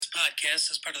podcast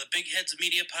is part of the Big Heads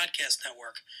Media Podcast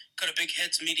Network. Go to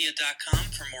bigheadsmedia.com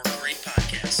for more great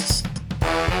podcasts.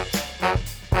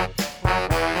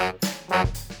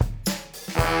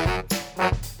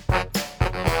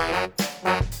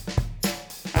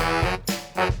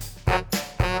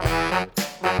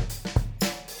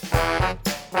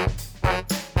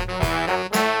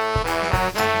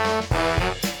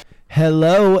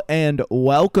 Hello and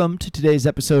welcome to today's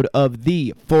episode of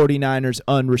the 49ers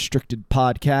Unrestricted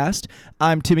Podcast.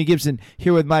 I'm Timmy Gibson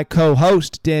here with my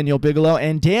co-host Daniel Bigelow.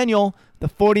 And Daniel, the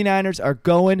 49ers are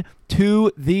going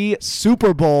to the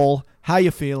Super Bowl. How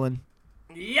you feeling?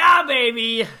 Yeah,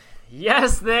 baby.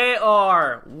 Yes, they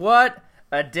are. What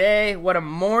a day. What a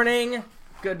morning.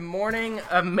 Good morning,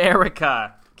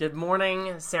 America. Good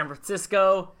morning, San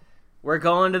Francisco. We're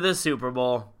going to the Super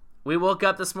Bowl. We woke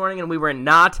up this morning and we were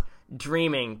not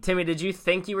dreaming. Timmy, did you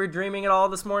think you were dreaming at all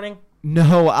this morning?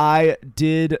 No, I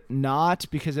did not,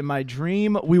 because in my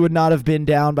dream, we would not have been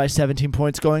down by 17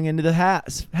 points going into the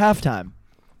halftime.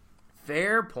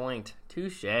 Fair point.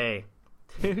 Touche. Yeah.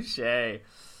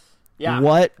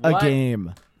 What a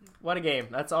game. What a game.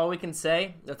 That's all we can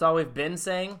say. That's all we've been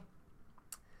saying.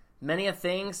 Many of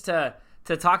things to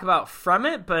talk about from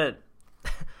it, but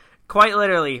quite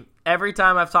literally, every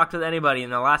time I've talked with anybody in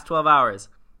the last 12 hours,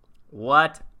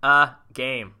 what a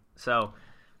game. So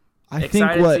I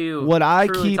excited think what I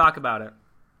keep talk about it.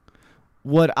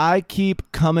 What I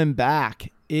keep coming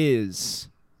back is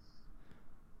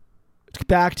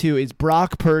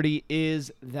Brock Purdy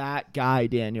is that guy,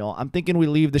 Daniel. I'm thinking we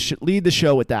lead the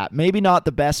show with that. Maybe not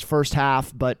the best first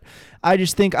half, but I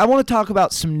just think I want to talk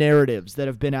about some narratives that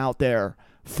have been out there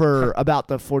for about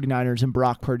the 49ers and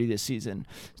Brock Purdy this season.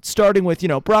 Starting with,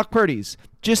 Brock Purdy's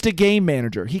just a game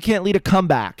manager. He can't lead a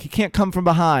comeback. He can't come from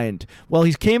behind. Well,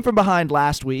 he came from behind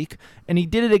last week, and he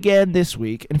did it again this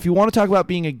week. And if you want to talk about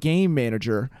being a game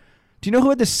manager, do you know who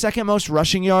had the second most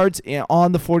rushing yards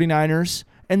on the 49ers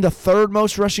and the third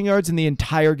most rushing yards in the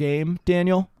entire game,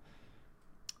 Daniel?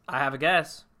 I have a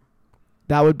guess.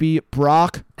 That would be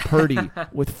Brock Purdy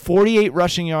with 48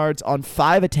 rushing yards on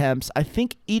 5 attempts. I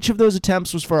think each of those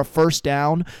attempts was for a first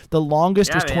down. The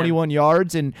longest was 21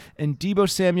 yards, and Deebo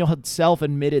Samuel himself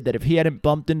admitted that if he hadn't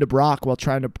bumped into Brock while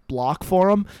trying to block for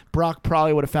him, Brock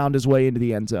probably would have found his way into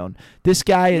the end zone. This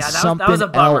guy is something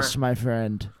else, my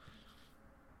friend.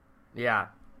 Yeah.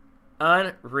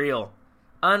 Unreal.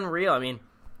 I mean,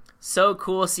 so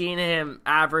cool seeing him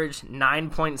average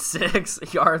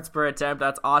 9.6 yards per attempt.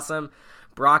 That's awesome.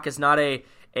 Brock is not a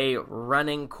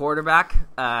running quarterback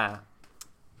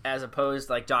as opposed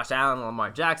to like Josh Allen,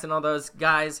 Lamar Jackson, all those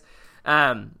guys.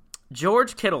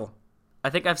 George Kittle, I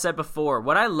think I've said before,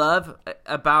 one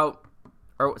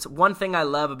thing I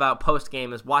love about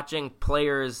post-game is watching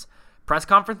players' press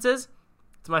conferences.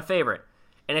 It's my favorite.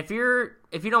 And if you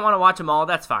don't want to watch them all,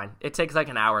 that's fine. It takes like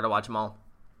an hour to watch them all.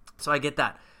 So I get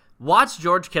that. Watch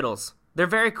George Kittle's. They're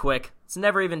very quick. It's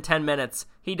never even 10 minutes.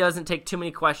 He doesn't take too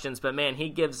many questions, but man, he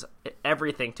gives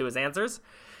everything to his answers.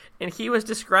 And he was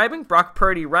describing Brock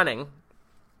Purdy running.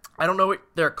 I don't know what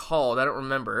they're called. I don't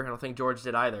remember. I don't think George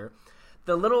did either.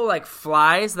 The little like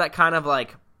flies that kind of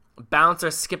like bounce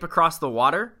or skip across the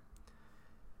water.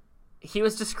 He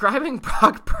was describing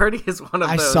Brock Purdy as one of those.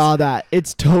 I saw that.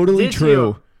 It's totally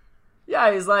true.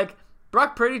 Yeah, he's like,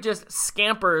 Brock Purdy just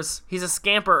scampers. He's a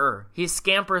scamperer. He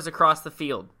scampers across the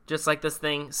field, just like this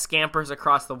thing scampers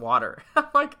across the water. I'm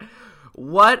like,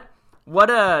 what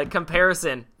a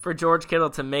comparison for George Kittle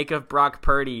to make of Brock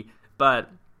Purdy, but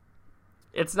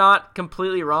it's not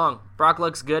completely wrong. Brock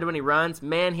looks good when he runs.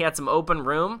 Man, he had some open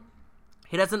room.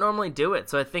 He doesn't normally do it,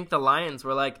 so I think the Lions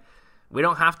were like, we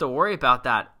don't have to worry about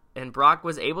that. And Brock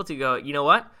was able to go, you know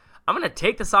what? I'm going to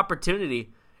take this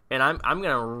opportunity, and I'm going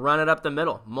to run it up the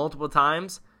middle multiple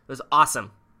times. It was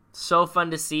awesome. So fun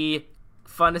to see.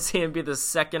 Fun to see him be the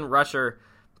second rusher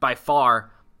by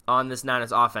far on this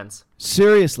Niners offense.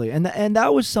 Seriously. And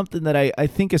that was something that I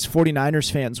think as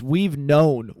 49ers fans, we've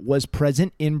known was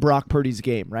present in Brock Purdy's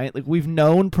game, right? Like we've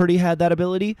known Purdy had that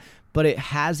ability, but it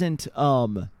hasn't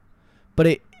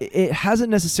it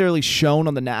hasn't necessarily shown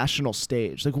on the national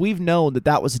stage. Like we've known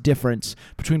that was a difference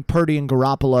between Purdy and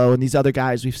Garoppolo and these other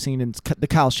guys we've seen in the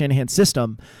Kyle Shanahan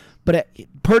system. But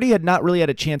Purdy had not really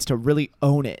had a chance to really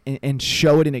own it and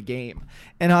show it in a game.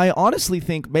 And I honestly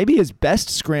think maybe his best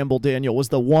scramble, Daniel, was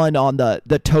the one on the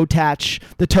toe touch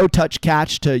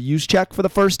catch to Juszczyk for the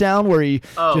first down, where he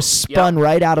just spun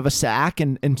right out of a sack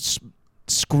and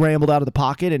scrambled out of the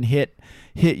pocket and hit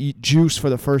Juice for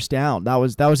the first down. That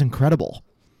was incredible.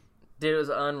 Dude, it was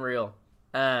unreal.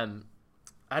 I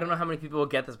don't know how many people will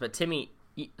get this, but Timmy,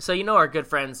 so you know our good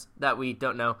friends that we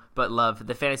don't know but love,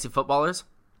 the fantasy footballers?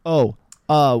 Oh,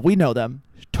 We know them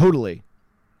totally.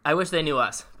 I wish they knew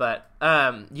us, but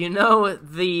you know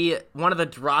one of the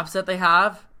drops that they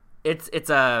have? It's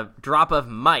a drop of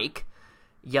Mike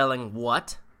yelling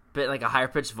what? But like a higher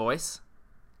pitched voice.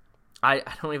 I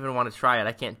don't even want to try it.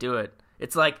 I can't do it.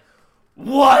 It's like,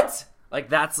 what? Like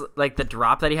that's like the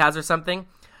drop that he has or something.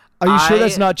 Are you sure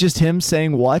that's not just him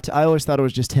saying what? I always thought it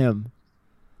was just him.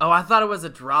 Oh, I thought it was a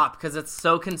drop because it's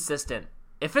so consistent.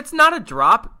 If it's not a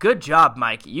drop, good job,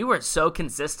 Mike. You were so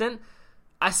consistent.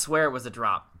 I swear it was a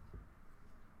drop.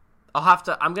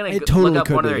 I'm going to look up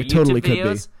one of their YouTube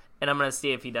videos, and I'm going to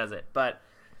see if he does it. But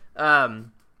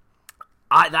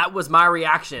that was my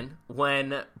reaction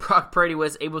when Brock Purdy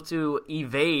was able to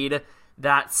evade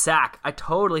that sack. I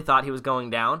totally thought he was going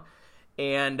down.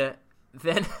 And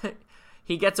then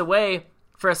he gets away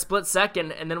for a split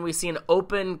second, and then we see an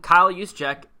open Kyle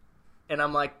Juszczyk, and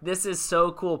I'm like, this is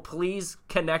so cool. Please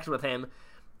connect with him.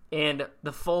 And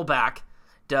the fullback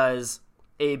does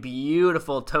a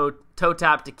beautiful toe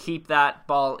tap to keep that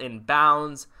ball in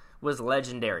bounds. Was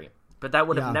legendary. But that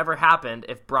would have never happened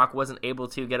if Brock wasn't able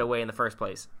to get away in the first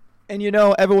place. And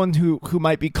everyone who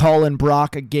might be calling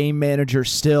Brock a game manager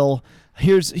still,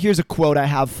 here's a quote I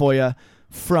have for you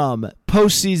from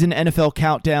postseason NFL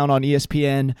Countdown on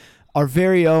ESPN. Our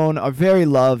very own, our very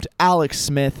loved Alex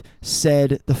Smith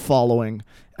said the following: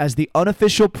 as the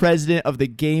unofficial president of the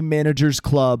Game Managers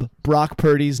Club, Brock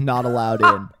Purdy's not allowed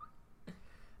in.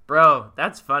 Bro,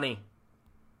 that's funny.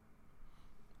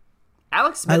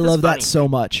 Alex Smith is funny. I love that so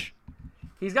much.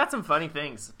 He's got some funny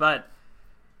things, but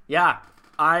yeah,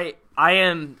 I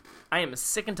am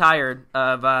sick and tired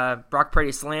of Brock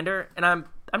Purdy slander, and I'm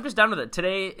just done with it.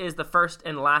 Today is the first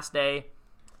and last day.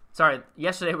 Sorry,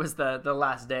 yesterday was the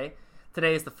last day.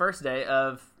 Today is the first day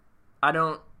of I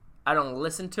don't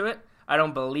listen to it. I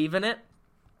don't believe in it.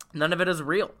 None of it is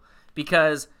real,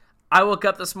 because I woke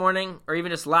up this morning or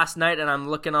even just last night and I'm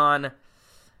looking on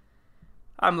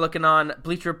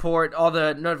Bleacher Report, all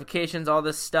the notifications, all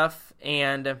this stuff,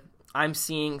 and I'm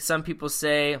seeing some people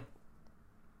say,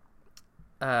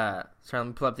 sorry, let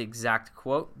me pull up the exact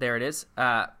quote. There it is.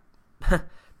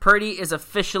 Purdy is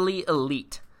officially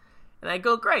elite. And I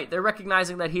go, great. They're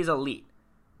recognizing that he's elite.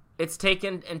 It's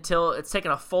taken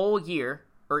a full year,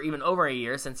 or even over a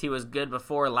year, since he was good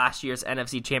before last year's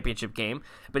NFC Championship game,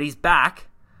 but he's back,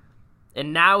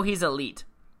 and now he's elite.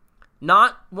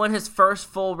 Not when his first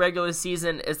full regular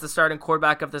season as the starting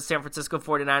quarterback of the San Francisco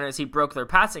 49ers, he broke their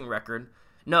passing record.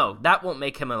 No, that won't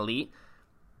make him elite.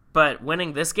 But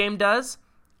winning this game does.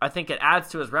 I think it adds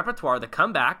to his repertoire, the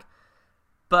comeback.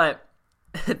 But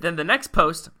then the next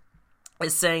post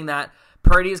is saying that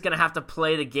Purdy is going to have to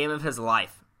play the game of his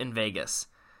life in Vegas.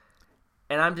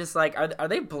 And I'm just like, are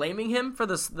they blaming him for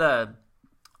the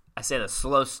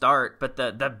slow start, but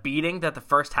the beating that the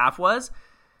first half was?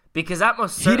 Because that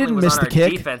most certainly was on our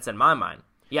defense in my mind.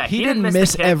 Yeah, he didn't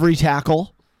miss every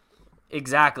tackle.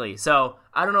 Exactly. So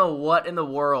I don't know what in the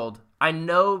world. I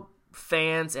know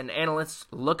fans and analysts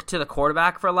look to the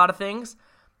quarterback for a lot of things,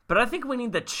 but I think we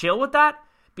need to chill with that,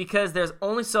 because there's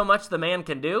only so much the man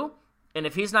can do, and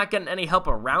if he's not getting any help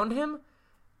around him,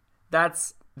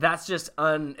 that's just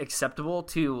unacceptable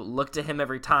to look to him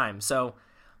every time. So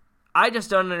I just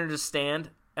don't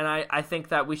understand. And I think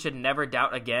that we should never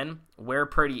doubt again where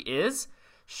Purdy is.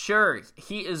 Sure,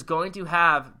 he is going to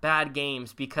have bad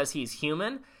games because he's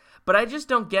human, but I just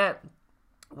don't get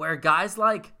where guys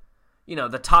like,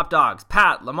 the top dogs,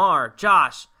 Pat, Lamar,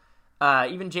 Josh,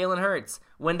 even Jalen Hurts,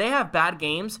 when they have bad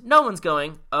games, no one's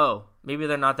going, oh, maybe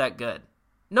they're not that good.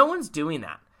 No one's doing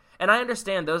that. And I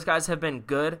understand those guys have been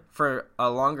good for a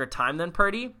longer time than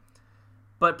Purdy,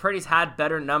 but Purdy's had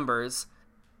better numbers.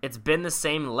 It's been the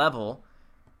same level.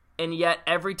 And yet,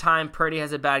 every time Purdy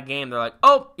has a bad game, they're like,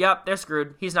 oh, yep, they're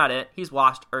screwed. He's not it. He's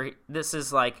washed. Or this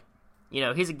is like,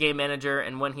 he's a game manager,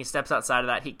 and when he steps outside of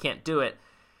that, he can't do it.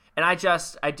 And I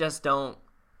just don't,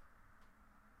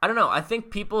 I don't know. I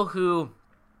think people who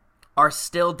are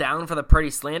still down for the Purdy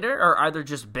slander are either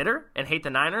just bitter and hate the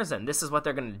Niners, and this is what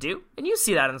they're going to do. And you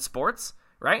see that in sports,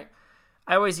 right?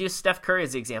 I always use Steph Curry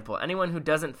as the example. Anyone who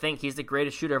doesn't think he's the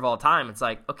greatest shooter of all time, it's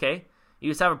like, okay,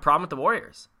 you just have a problem with the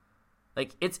Warriors.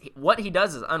 Like, it's what he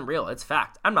does is unreal. It's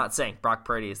fact. I'm not saying Brock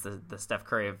Purdy is the Steph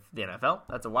Curry of the NFL.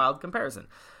 That's a wild comparison.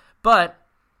 But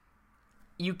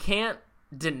you can't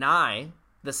deny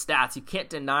the stats. You can't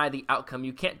deny the outcome.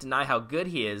 You can't deny how good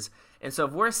he is. And so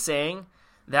if we're saying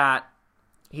that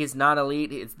he's not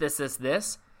elite, it's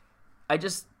this, I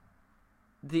just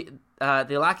the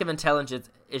lack of intelligence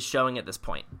is showing at this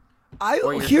point.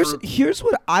 Here's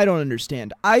what I don't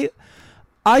understand.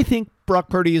 I think Brock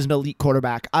Purdy is an elite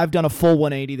quarterback. I've done a full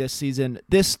 180 this season.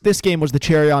 This game was the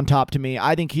cherry on top to me.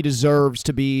 I think he deserves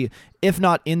to be, if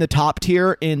not in the top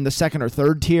tier, in the second or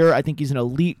third tier. I think he's an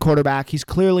elite quarterback. He's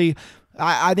clearly,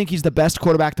 I think he's the best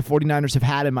quarterback the 49ers have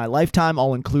had in my lifetime.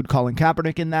 I'll include Colin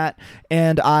Kaepernick in that.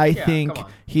 And I think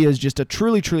he is just a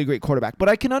truly, truly great quarterback. But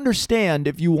I can understand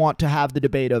if you want to have the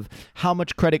debate of how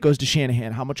much credit goes to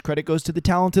Shanahan, how much credit goes to the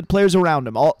talented players around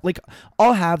him.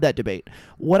 I'll have that debate.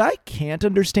 What I can't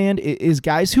understand is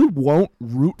guys who won't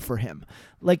root for him.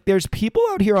 Like, there's people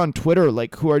out here on Twitter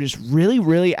who are just really,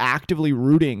 really actively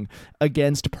rooting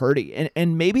against Purdy.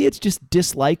 And maybe it's just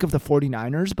dislike of the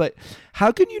 49ers, but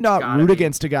how can you not root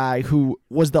against a guy who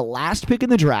was the last pick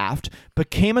in the draft,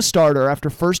 became a starter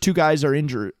after first two guys are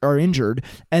injured,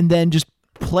 and then just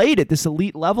played at this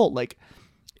elite level?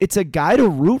 It's a guy to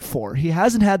root for. He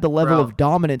hasn't had the level of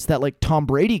dominance that Tom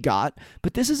Brady got,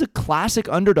 but this is a classic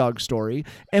underdog story.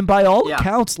 And by all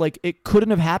accounts, it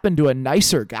couldn't have happened to a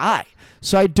nicer guy.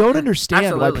 So I don't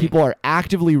understand why people are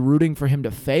actively rooting for him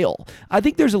to fail. I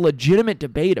think there's a legitimate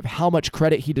debate of how much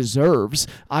credit he deserves.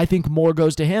 I think more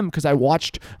goes to him because I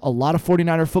watched a lot of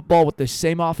 49er football with the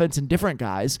same offense and different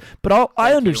guys. But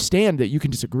I understand that you can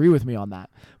disagree with me on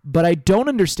that. But I don't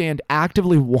understand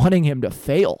actively wanting him to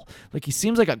fail. He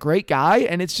seems like a great guy,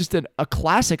 and it's just a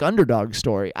classic underdog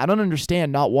story. I don't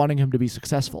understand not wanting him to be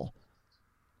successful.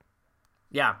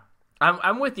 Yeah,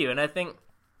 I'm with you, and I think,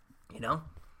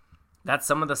 that's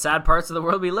some of the sad parts of the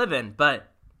world we live in. But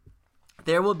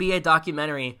there will be a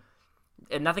documentary,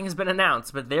 and nothing has been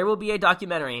announced, but there will be a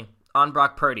documentary on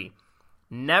Brock Purdy.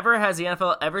 Never has the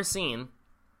NFL ever seen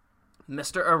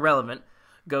Mr. Irrelevant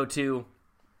go to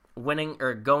winning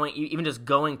or going, even just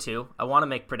going to, I want to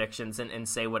make predictions and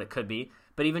say what it could be,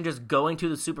 but even just going to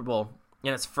the Super Bowl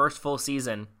in his first full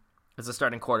season as a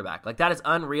starting quarterback. That is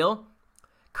unreal.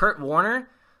 Kurt Warner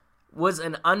was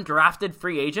an undrafted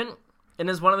free agent and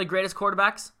is one of the greatest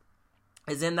quarterbacks,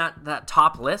 is in that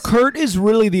top list. Kurt is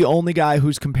really the only guy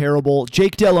who's comparable.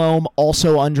 Jake Delhomme,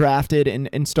 also undrafted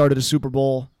and started a Super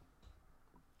Bowl.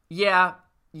 Yeah,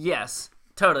 yes,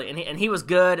 totally. And he was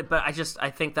good, but I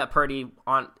think that Purdy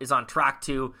is on track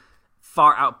to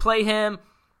far outplay him.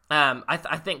 I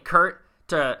think Brock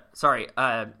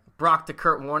to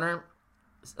Kurt Warner,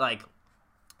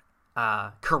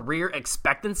 career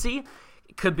expectancy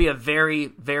could be a very,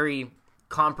 very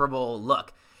comparable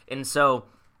look. And so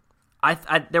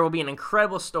there will be an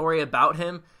incredible story about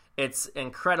him. It's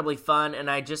incredibly fun, and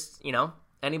I just,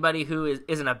 anybody who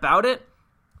isn't about it,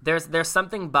 there's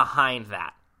something behind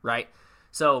that, right?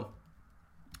 So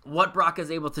what Brock is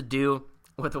able to do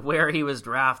with where he was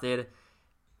drafted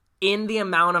in the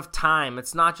amount of time,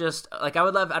 it's not just, I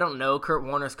don't know Kurt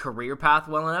Warner's career path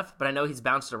well enough, but I know he's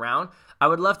bounced around. I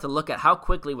would love to look at how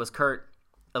quickly was Kurt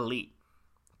elite,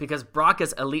 because Brock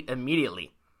is elite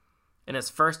immediately in his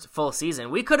first full season.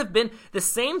 We could have been the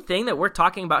same thing that we're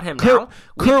talking about him now.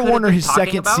 Kurt Warner, his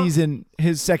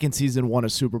second season won a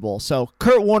Super Bowl. So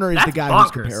Kurt Warner is the guy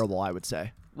who's comparable, I would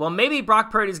say. Well, maybe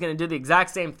Brock Purdy is going to do the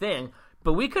exact same thing,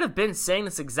 but we could have been saying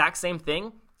this exact same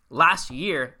thing last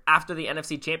year after the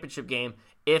NFC Championship game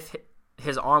if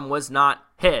his arm was not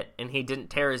hit and he didn't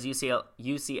tear his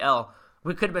UCL.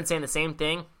 We could have been saying the same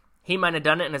thing. He might have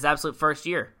done it in his absolute first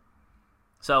year.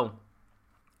 So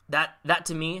that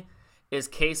to me is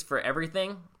case for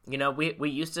everything. We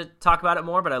used to talk about it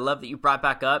more, but I love that you brought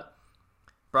back up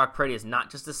Brock Purdy is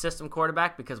not just a system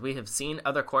quarterback, because we have seen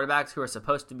other quarterbacks who are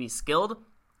supposed to be skilled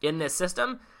in this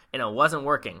system, and it wasn't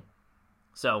working.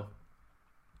 So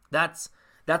that's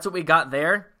what we got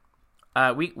there.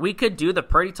 We could do the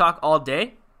Purdy talk all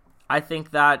day. I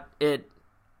think that the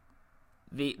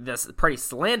Purdy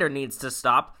slander needs to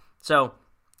stop. So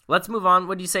let's move on.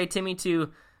 What do you say, Timmy,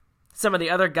 to some of the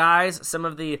other guys, some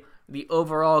of the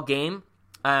overall game?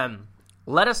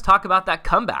 Let us talk about that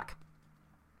comeback.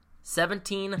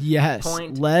 17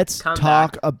 point let's comeback.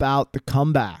 Talk about the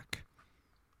comeback.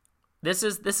 This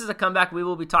is a comeback we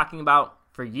will be talking about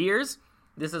for years.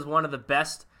 This is one of the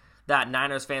best that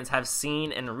Niners fans have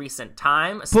seen in recent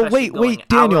time. But wait,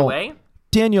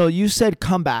 Daniel, you said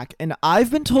comeback, and I've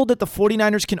been told that the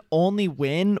 49ers can only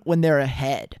win when they're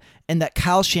ahead, and that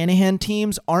Kyle Shanahan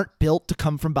teams aren't built to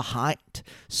come from behind.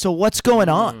 So what's going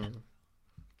on?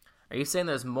 Are you saying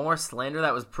there's more slander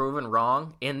that was proven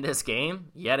wrong in this game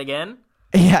yet again?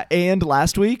 Yeah, and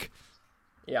last week?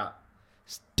 Yeah.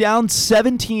 Down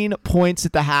 17 points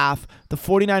at the half. The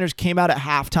 49ers came out at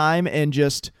halftime and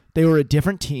they were a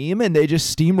different team, and they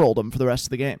just steamrolled them for the rest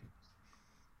of the game.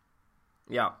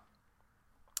 Yeah.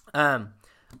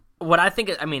 What I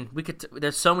think,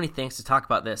 there's so many things to talk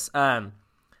about this.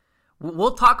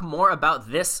 We'll talk more about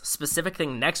this specific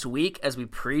thing next week as we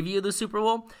preview the Super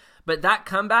Bowl, but that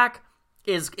comeback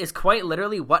is quite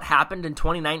literally what happened in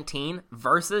 2019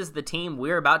 versus the team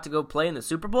we're about to go play in the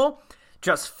Super Bowl,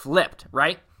 just flipped,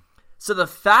 right? So the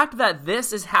fact that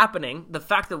this is happening, the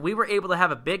fact that we were able to have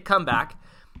a big comeback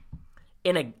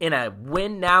in a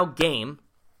win-now game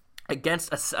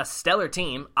against a stellar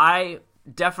team, I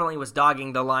definitely was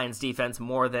dogging the Lions defense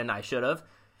more than I should have,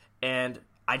 and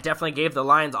I definitely gave the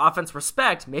Lions offense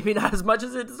respect, maybe not as much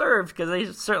as it deserved, because they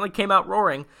certainly came out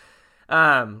roaring.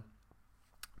 But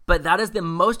that is the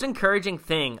most encouraging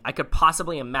thing I could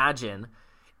possibly imagine,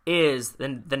 is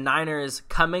the Niners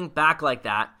coming back like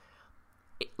that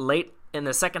late in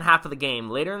the second half of the game,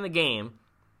 later in the game,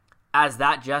 as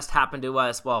that just happened to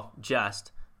us, well,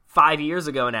 just 5 years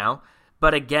ago now,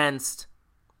 but against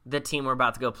the team we're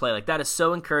about to go play. Like, that is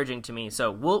so encouraging to me.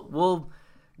 So we'll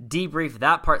debrief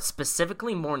that part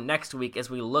specifically more next week as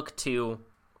we look to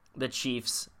the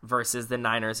Chiefs versus the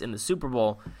Niners in the Super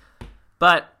Bowl.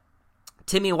 But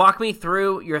Timmy, walk me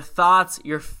through your thoughts,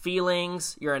 your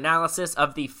feelings, your analysis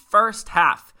of the first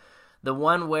half, the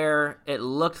one where it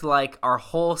looked like our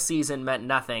whole season meant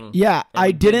nothing. Yeah,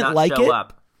 I didn't like it.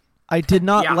 I did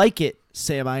not Yeah. like it,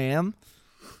 Sam. I am.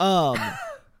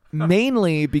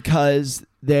 Mainly because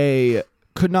they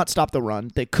could not stop the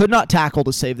run. They could not tackle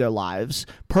to save their lives.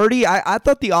 Purdy, I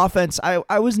thought the offense,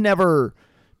 I was never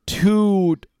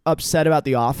too upset about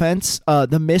the offense.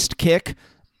 The missed kick,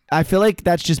 I feel like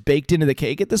that's just baked into the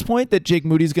cake at this point, that Jake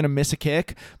Moody's going to miss a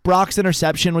kick. Brock's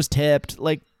interception was tipped.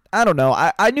 Like, I don't know.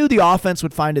 I knew the offense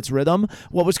would find its rhythm.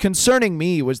 What was concerning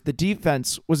me was the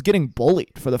defense was getting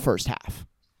bullied for the first half.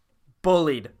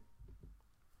 Bullied.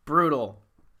 Brutal.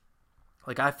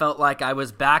 Like, I felt like I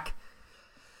was back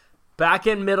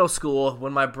in middle school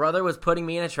when my brother was putting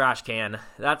me in a trash can.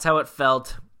 That's how it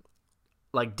felt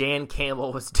like Dan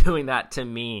Campbell was doing that to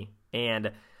me.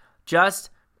 And just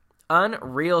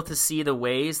unreal to see the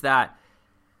ways that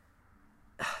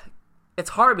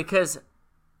it's hard, because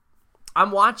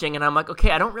I'm watching and I'm like, okay,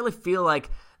 I don't really feel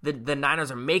like the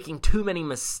Niners are making too many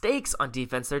mistakes on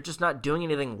defense. They're just not doing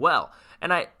anything well.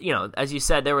 And as you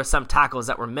said, there were some tackles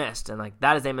that were missed, and like,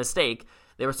 that is a mistake.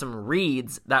 There were some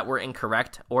reads that were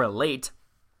incorrect or late,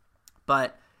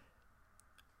 but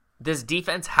this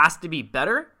defense has to be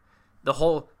better the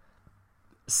whole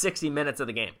 60 minutes of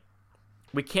the game.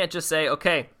 We can't just say,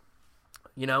 okay,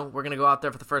 we're going to go out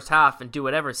there for the first half and do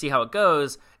whatever, see how it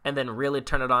goes, and then really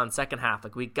turn it on second half.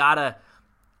 Like, we gotta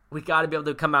be able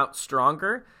to come out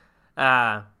stronger.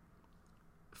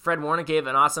 Fred Warner gave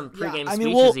an awesome pregame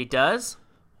speech, as he does.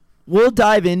 We'll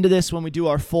dive into this when we do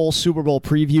our full Super Bowl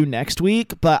preview next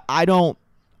week, but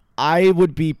I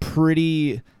would be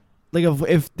pretty, like,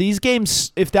 if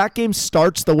that game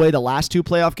starts the way the last two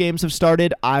playoff games have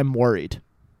started, I'm worried.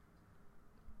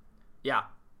 Yeah.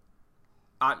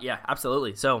 Yeah,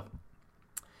 absolutely. So,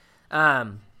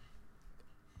 fun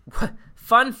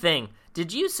thing.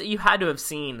 You had to have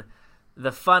seen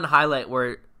the fun highlight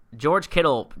where George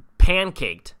Kittle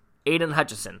pancaked Aiden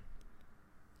Hutchinson.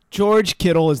 George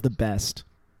Kittle is the best.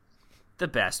 The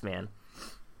best, man.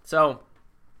 So,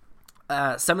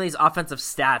 some of these offensive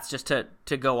stats, just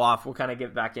to go off, we'll kind of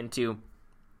get back into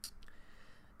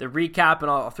the recap, and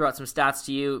I'll throw out some stats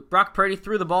to you. Brock Purdy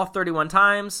threw the ball 31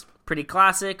 times. Pretty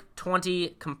classic.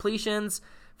 20 completions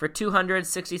for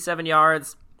 267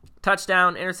 yards,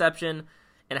 touchdown, interception,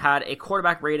 and had a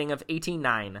quarterback rating of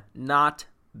 18.9. Not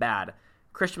bad.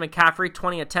 Christian McCaffrey,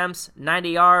 20 attempts, 90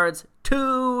 yards,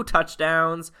 2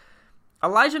 touchdowns.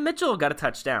 Elijah Mitchell got a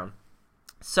touchdown.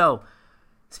 So,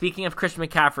 speaking of Christian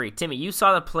McCaffrey, Timmy, you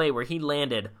saw the play where he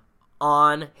landed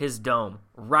on his dome,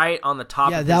 right on the top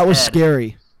of his head. Yeah, that was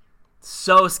scary.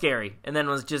 So scary. And then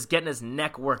was just getting his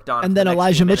neck worked on. And then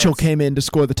Elijah Mitchell came in to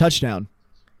score the touchdown.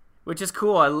 Which is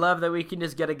cool. I love that we can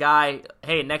just get a guy,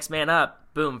 hey, next man up,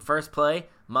 boom, first play,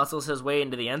 muscles his way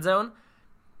into the end zone.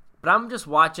 But I'm just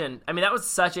watching. I mean, that was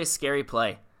such a scary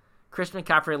play. Christian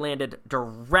McCaffrey landed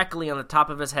directly on the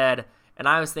top of his head, and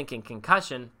I was thinking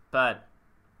concussion, but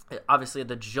obviously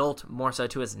the jolt more so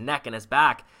to his neck and his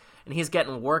back, and he's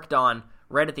getting worked on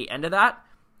right at the end of that.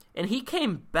 And he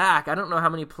came back. I don't know how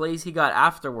many plays he got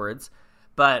afterwards,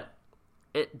 but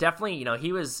it definitely,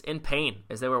 he was in pain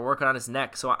as they were working on his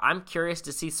neck. So I'm curious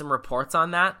to see some reports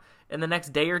on that in the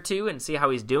next day or two and see how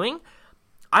he's doing.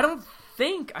 I don't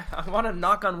think, I want to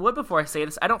knock on wood before I say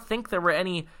this, I don't think there were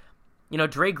any,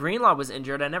 Dre Greenlaw was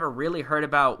injured. I never really heard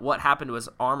about what happened to his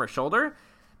arm or shoulder,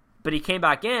 but he came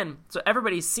back in, so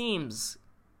everybody seems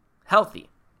healthy.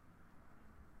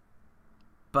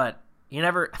 But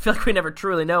I feel like we never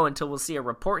truly know until we'll see a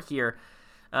report here.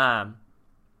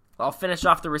 I'll finish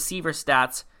off the receiver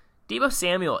stats. Deebo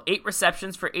Samuel, 8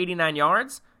 receptions for 89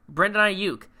 yards. Brandon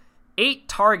Ayuk, 8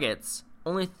 targets,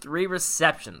 only 3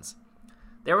 receptions.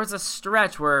 There was a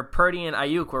stretch where Purdy and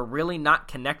Ayuk were really not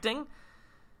connecting,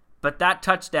 but that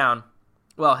touchdown,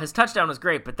 well, his touchdown was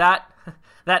great, but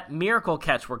that miracle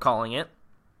catch, we're calling it,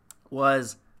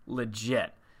 was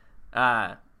legit.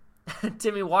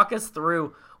 Timmy, walk us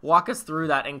through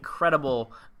that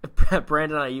incredible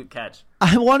Brandon Ayuk catch.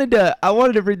 I wanted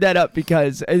to bring that up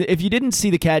because if you didn't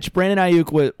see the catch, Brandon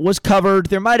Ayuk was covered.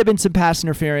 There might have been some pass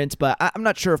interference, but I'm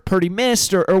not sure if Purdy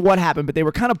missed or what happened. But they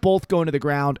were kind of both going to the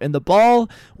ground, and the ball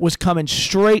was coming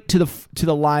straight to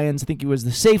the Lions. I think it was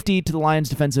the safety to the Lions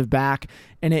defensive back,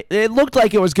 and it looked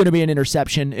like it was going to be an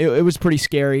interception. It was pretty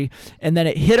scary, and then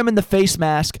it hit him in the face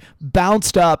mask,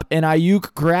 bounced up, and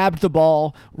Ayuk grabbed the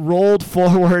ball, rolled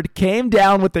forward, came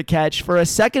down with the catch. For a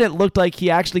second, it looked like he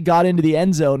actually got into the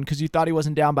end zone because you thought he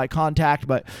wasn't down by contact,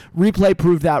 but replay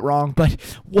proved that wrong. But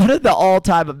one of the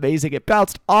all-time amazing, it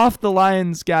bounced off the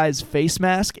Lions guy's face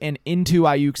mask and into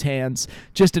Ayuk's hands.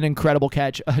 Just an incredible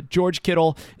catch. George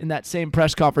Kittle in that same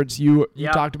press conference you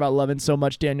talked about loving so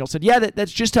much, Daniel, said, yeah,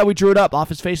 that's just how we drew it up, off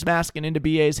his face mask and into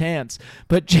BA's hands.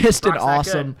 But just an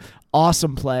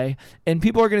awesome play. And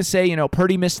people are going to say,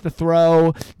 Purdy missed the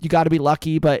throw. You got to be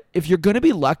lucky. But if you're going to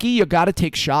be lucky, you got to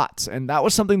take shots. And that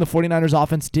was something the 49ers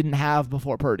offense didn't have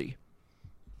before Purdy.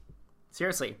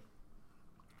 Seriously.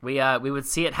 We would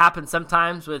see it happen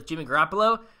sometimes with Jimmy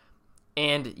Garoppolo,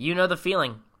 and you know the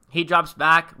feeling. He drops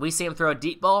back, we see him throw a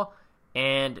deep ball,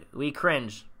 and we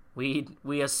cringe. We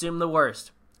assume the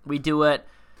worst. We do it.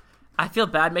 I feel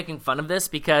bad making fun of this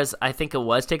because I think it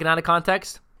was taken out of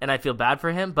context, and I feel bad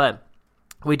for him, but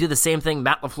we do the same thing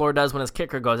Matt LaFleur does when his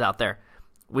kicker goes out there.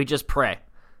 We just pray.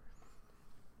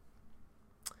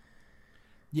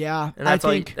 Yeah, and that's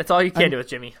all you can do with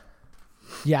Jimmy.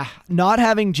 Yeah, not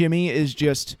having Jimmy is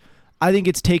just, I think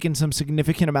it's taken some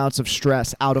significant amounts of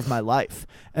stress out of my life.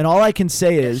 And all I can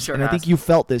say is, I think you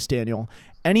felt this, Daniel,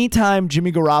 anytime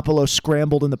Jimmy Garoppolo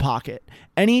scrambled in the pocket,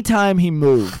 anytime he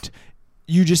moved,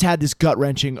 you just had this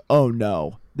gut-wrenching, oh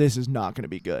no, this is not going to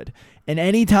be good. And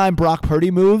anytime Brock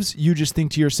Purdy moves, you just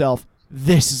think to yourself,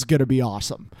 this is going to be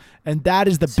awesome. And that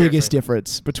is the biggest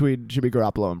difference between Jimmy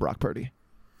Garoppolo and Brock Purdy.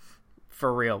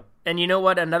 For real. And you know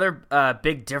what? Another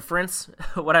big difference,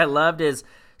 what I loved is,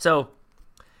 so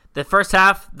the first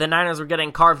half, the Niners were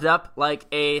getting carved up like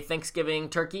a Thanksgiving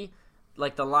turkey.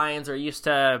 Like the Lions are used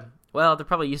to, well, they're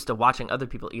probably used to watching other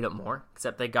people eat it more,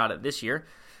 except they got it this year.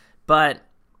 But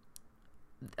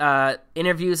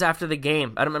interviews after the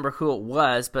game, I don't remember who it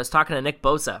was, but I was talking to Nick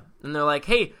Bosa. And they're like,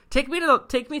 hey, take me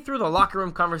through the locker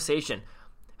room conversation.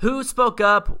 Who spoke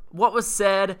up? What was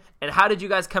said? And how did you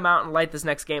guys come out and light this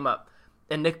next game up?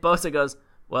 And Nick Bosa goes,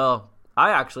 well, I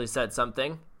actually said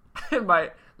something. And my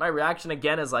reaction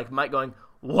again is like Mike going,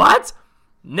 what?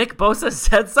 Nick Bosa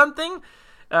said something?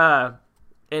 And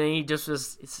he just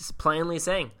was plainly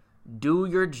saying, do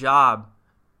your job.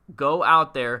 Go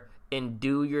out there and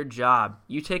do your job.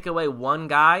 You take away one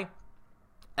guy,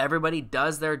 everybody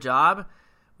does their job.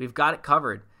 We've got it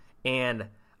covered. And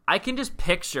I can just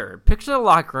picture the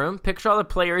locker room, picture all the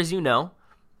players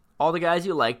all the guys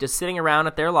you like, just sitting around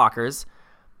at their lockers.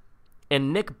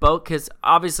 And Nick Bosa, because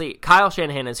obviously Kyle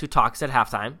Shanahan is who talks at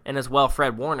halftime, and as well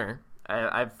Fred Warner.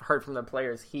 I've heard from the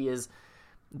players he is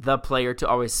the player to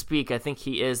always speak. I think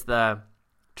he is the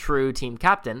true team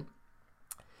captain.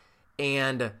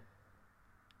 And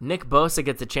Nick Bosa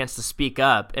gets a chance to speak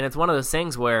up, and it's one of those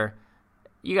things where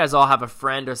you guys all have a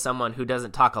friend or someone who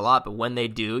doesn't talk a lot, but when they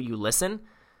do, you listen.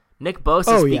 Nick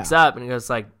Bosa speaks up, and he goes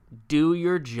like, do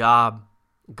your job.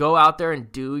 Go out there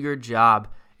and do your job.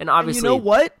 And obviously, and you know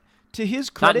what? To his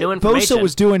credit, Bosa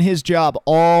was doing his job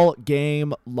all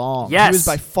game long. Yes. He was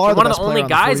by far the best player on the 49ers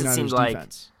guys, it seems like.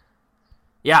 Defense.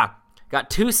 Yeah. Got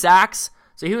 2 sacks.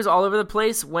 So he was all over the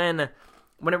place when it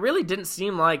really didn't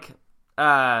seem like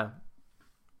Goff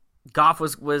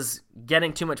was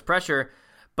getting too much pressure.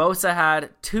 Bosa had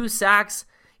 2 sacks.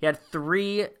 He had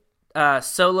 3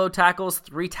 solo tackles,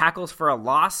 3 tackles for a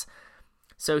loss.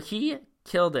 So he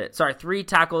killed it. 3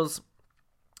 tackles,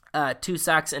 2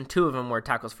 sacks, and 2 of them were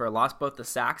tackles for a loss, both the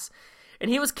sacks. And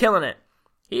he was killing it.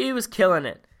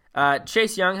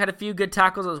 Chase Young had a few good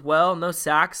tackles as well, no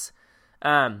sacks.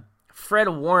 Fred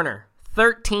Warner,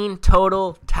 13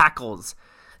 total tackles.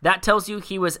 That tells you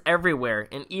he was everywhere.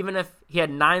 And even if he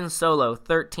had 9 solo,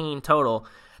 13 total,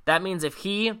 that means if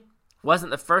he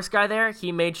wasn't the first guy there,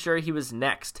 he made sure he was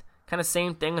next. Kind of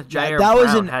same thing with Jair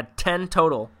Brown, had 10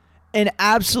 total. An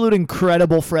absolute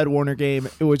incredible Fred Warner game.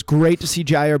 It was great to see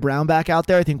Jair Brown back out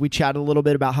there. I think we chatted a little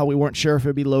bit about how we weren't sure if it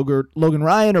would be Logan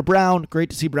Ryan or Brown. Great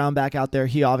to see Brown back out there.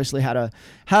 He obviously had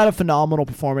a phenomenal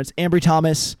performance. Ambry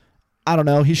Thomas, I don't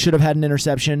know. He should have had an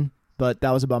interception, but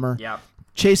that was a bummer. Yeah.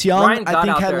 Chase Young, Ryan I think,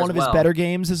 got had there one as of his well. better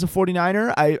games as a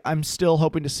 49er. I'm still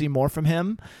hoping to see more from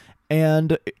him.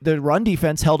 And the run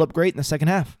defense held up great in the second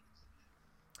half.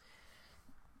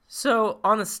 So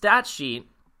on the stat sheet,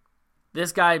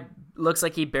 this guy looks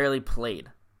like he barely played.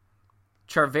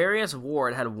 Charvarius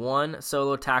Ward had one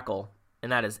solo tackle,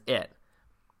 and that is it.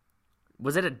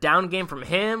 Was it a down game from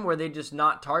him? Were they just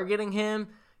not targeting him?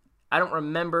 I don't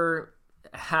remember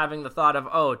having the thought of,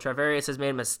 oh, Charvarius has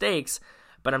made mistakes,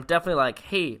 but I'm definitely like,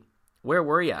 hey, where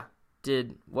were you?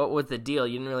 What was the deal?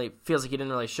 Feels like you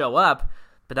didn't really show up,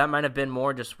 but that might have been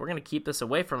more just, we're going to keep this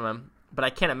away from him. But I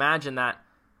can't imagine that.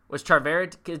 Was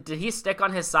Charvarius, did he stick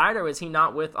on his side, or was he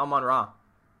not with Amon-Ra?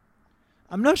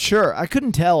 I'm not sure. I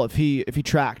couldn't tell if he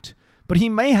tracked, but he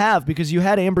may have, because you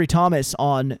had Ambry Thomas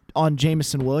on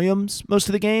Jameson Williams most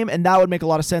of the game, and that would make a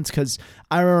lot of sense because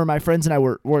I remember my friends and I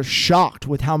were shocked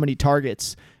with how many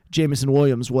targets Jameson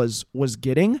Williams was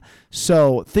getting.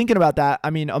 So thinking about that,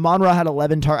 I mean, Amon-Ra had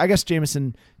 11 targets. I guess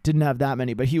Jameson didn't have that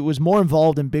many, but he was more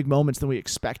involved in big moments than we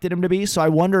expected him to be. So I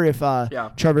wonder if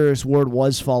Charvarius Ward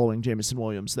was following Jameson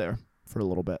Williams there for a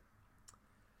little bit.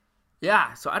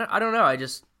 Yeah, so I don't know. I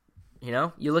just,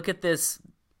 you look at this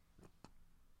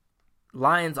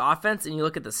Lions offense and you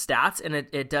look at the stats, and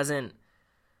it doesn't.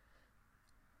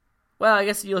 Well, I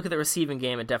guess if you look at the receiving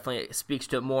game, it definitely speaks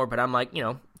to it more. But I'm like,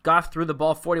 Goff threw the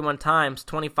ball 41 times,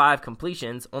 25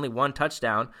 completions, only one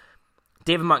touchdown.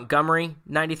 David Montgomery,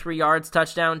 93 yards,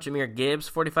 touchdown. Jahmyr Gibbs,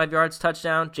 45 yards,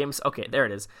 touchdown. There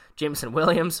it is. Jameson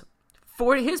Williams,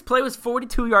 his play was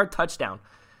 42-yard touchdown.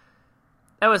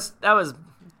 That was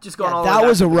just going all the way back that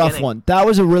was to a the rough beginning. one. That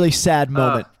was a really sad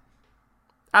moment.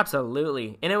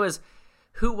 Absolutely. And it was,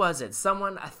 who was it?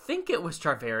 Someone, I think it was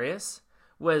Charvarius,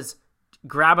 was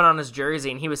grabbing on his jersey,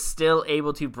 and he was still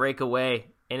able to break away.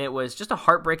 And it was just a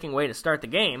heartbreaking way to start the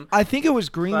game. I think it was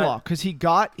Greenlaw because he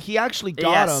actually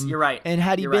got him. You're right. And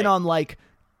had he been on like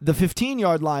the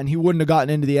 15-yard line, he wouldn't have gotten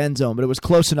into the end zone, but it was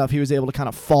close enough he was able to kind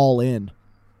of fall in.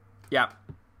 Yeah.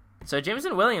 So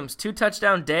Jameson Williams,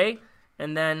 2-touchdown day,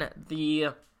 and then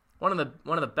one of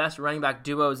the best running back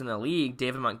duos in the league,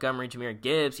 David Montgomery, Jahmyr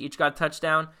Gibbs, each got a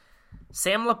touchdown.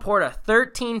 Sam Laporta,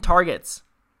 13 targets.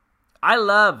 I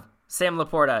love Sam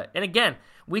Laporta. And again,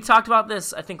 we talked about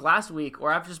this, I think, last week,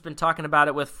 or I've just been talking about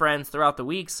it with friends throughout the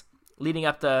weeks leading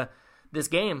up to this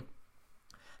game.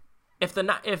 If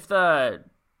the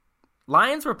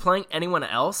Lions were playing anyone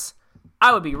else,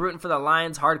 I would be rooting for the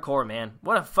Lions hardcore, man.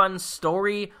 What a fun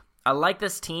story. I like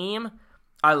this team.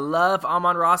 I love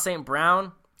Amon-Ra St.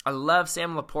 Brown. I love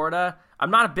Sam Laporta.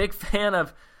 I'm not a big fan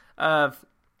of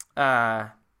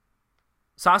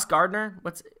Sauce Gardner.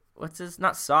 What's his?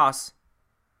 Not Sauce.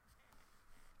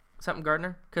 Something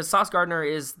Gardner? Because Sauce Gardner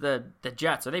is the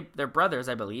Jets. They're brothers,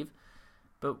 I believe.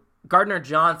 But Gardner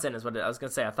Johnson is what I was going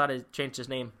to say. I thought I changed his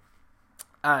name.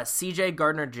 CJ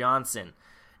Gardner Johnson.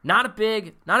 Not a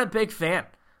big fan.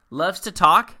 Loves to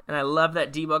talk, and I love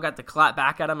that Debo got to clap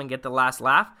back at him and get the last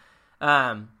laugh.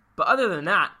 But other than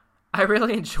that, I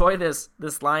really enjoy this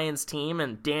Lions team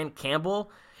and Dan Campbell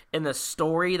and the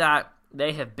story that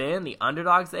they have been, the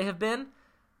underdogs they have been.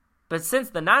 But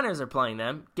since the Niners are playing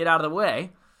them, get out of the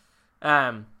way.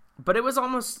 But it was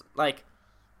almost like,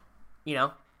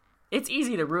 it's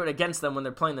easy to root against them when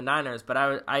they're playing the Niners, but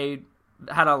I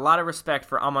had a lot of respect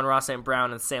for Amon-Ra St.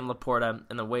 Brown and Sam Laporta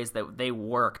and the ways that they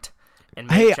worked and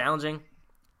made it challenging.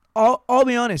 I'll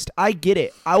be honest, I get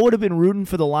it. I would have been rooting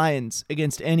for the Lions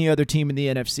against any other team in the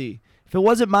NFC. If it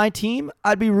wasn't my team,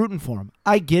 I'd be rooting for them.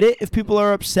 I get it if people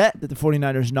are upset that the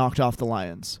 49ers knocked off the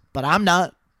Lions, but I'm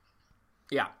not.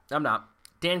 Yeah, I'm not.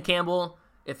 Dan Campbell,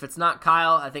 if it's not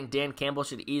Kyle, I think Dan Campbell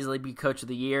should easily be Coach of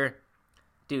the Year.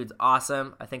 Dude's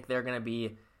awesome. I think they're going to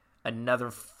be another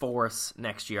force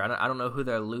next year. I don't know who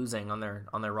they're losing on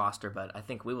their roster, but I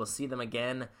think we will see them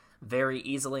again very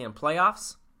easily in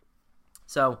playoffs.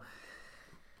 So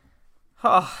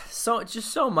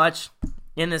just so much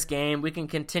in this game. We can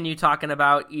continue talking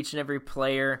about each and every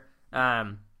player.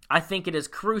 I think it is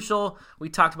crucial. We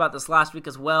talked about this last week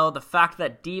as well. The fact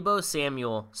that Deebo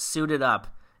Samuel suited up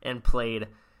and played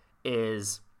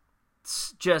is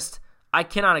just, I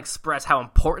cannot express how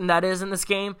important that is in this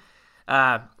game.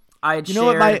 You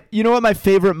know what my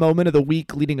favorite moment of the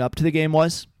week leading up to the game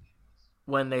was?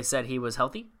 When they said he was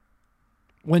healthy?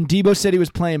 When Deebo said he was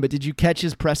playing, but did you catch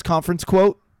his press conference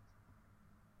quote?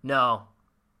 No.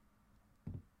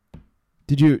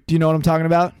 Do you know what I'm talking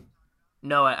about?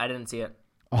 No, I didn't see it.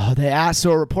 Oh,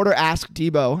 so a reporter asked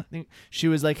Debo, I think she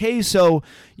was like, hey, so,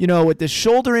 with this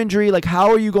shoulder injury, like, how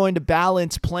are you going to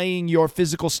balance playing your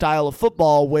physical style of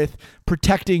football with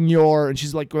protecting and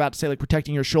she's like about to say, like,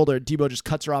 protecting your shoulder. Debo just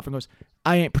cuts her off and goes,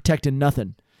 I ain't protecting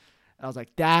nothing. And I was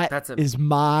like, that is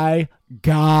my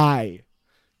guy.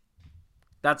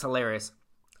 That's hilarious.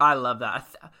 I love that.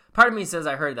 Part of me says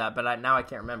I heard that, but now I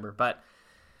can't remember. But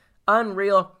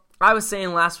unreal. I was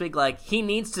saying last week, like, he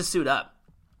needs to suit up.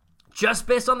 Just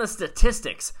based on the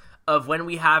statistics of when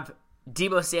we have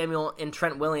Deebo Samuel and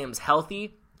Trent Williams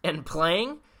healthy and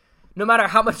playing, no matter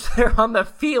how much they're on the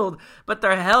field, but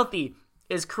they're healthy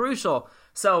is crucial.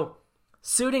 So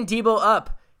suiting Deebo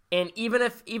up, and even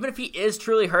if he is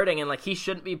truly hurting and like he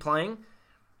shouldn't be playing,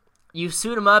 you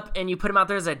suit him up and you put him out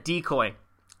there as a decoy.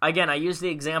 Again, I used the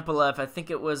example of, I think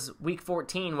it was week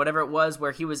 14, whatever it was,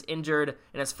 where he was injured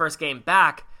in his first game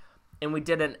back. And we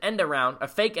did a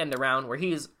fake end around, where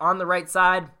he's on the right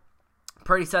side.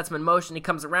 Purdy sets him in motion. He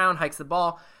comes around, hikes the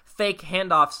ball, fake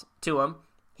handoffs to him.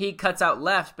 He cuts out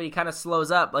left, but he kind of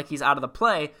slows up like he's out of the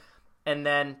play. And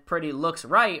then Purdy looks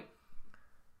right.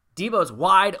 Debo's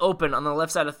wide open on the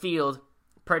left side of the field.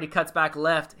 Purdy cuts back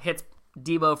left, hits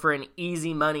Debo for an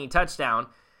easy money touchdown.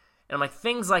 And I'm like,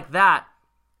 things like that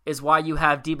is why you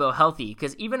have Debo healthy.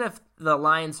 Because even if the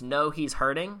Lions know he's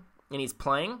hurting and he's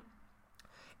playing,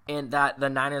 and that the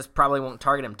Niners probably won't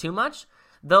target him too much,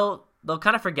 they'll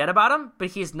kind of forget about him,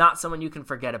 but he's not someone you can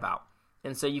forget about.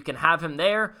 And so you can have him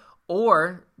there,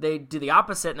 or they do the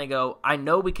opposite and they go, I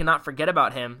know we cannot forget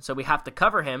about him, so we have to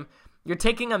cover him. You're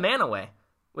taking a man away,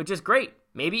 which is great.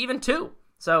 Maybe even two.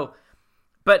 So,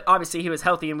 but obviously he was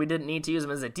healthy and we didn't need to use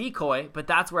him as a decoy, but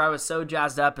that's where I was so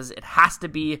jazzed up, is it has to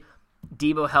be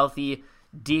Debo healthy,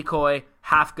 decoy,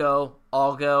 half go,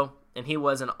 all go, and he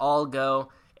was an all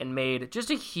go. And made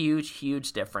just a huge,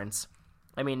 huge difference.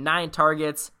 I mean, 9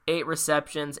 targets, 8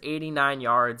 receptions, 89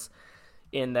 yards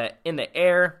in the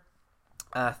air.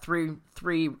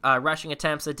 Three rushing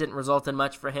attempts that didn't result in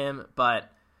much for him,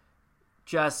 but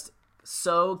just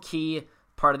so key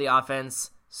part of the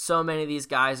offense. So many of these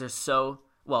guys are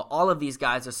all of these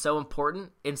guys are so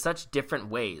important in such different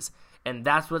ways. And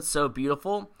that's what's so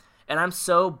beautiful. And I'm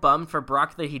so bummed for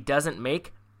Brock that he doesn't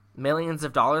make millions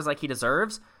of dollars like he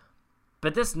deserves.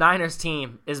 But this Niners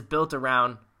team is built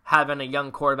around having a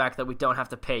young quarterback that we don't have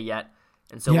to pay yet.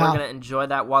 And so we're going to enjoy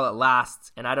that while it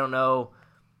lasts. And I don't know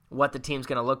what the team's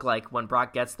going to look like when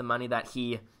Brock gets the money that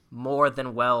he more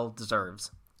than well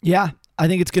deserves. Yeah, I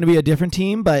think it's going to be a different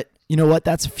team. But you know what?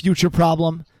 That's a future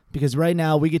problem, because right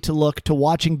now we get to look to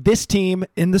watching this team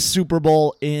in the Super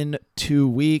Bowl in 2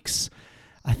 weeks.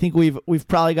 I think we've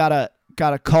probably got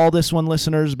to call this one,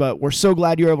 listeners, but we're so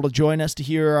glad you're able to join us to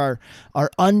hear our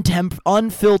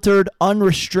unfiltered,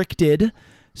 unrestricted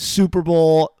Super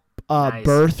Bowl nice.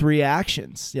 Birth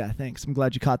reactions. Yeah, thanks. I'm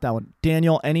glad you caught that one.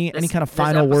 Daniel, any kind of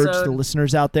final words to the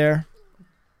listeners out there?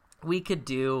 We could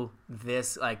do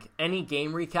this, like any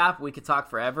game recap, we could talk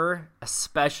forever,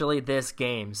 especially this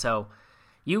game. So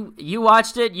you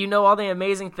watched it, you know all the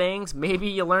amazing things. Maybe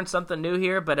you learned something new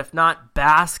here, but if not,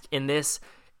 bask in this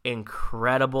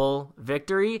incredible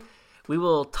victory. We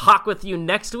will talk with you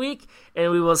next week,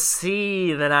 and we will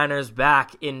see the Niners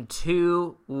back in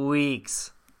 2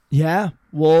 weeks. Yeah,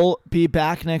 we'll be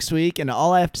back next week, and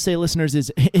all I have to say, listeners,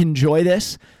 is enjoy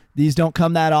this. These don't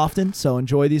come that often, so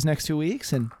enjoy these next 2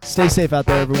 weeks, and stay safe out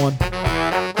there, everyone.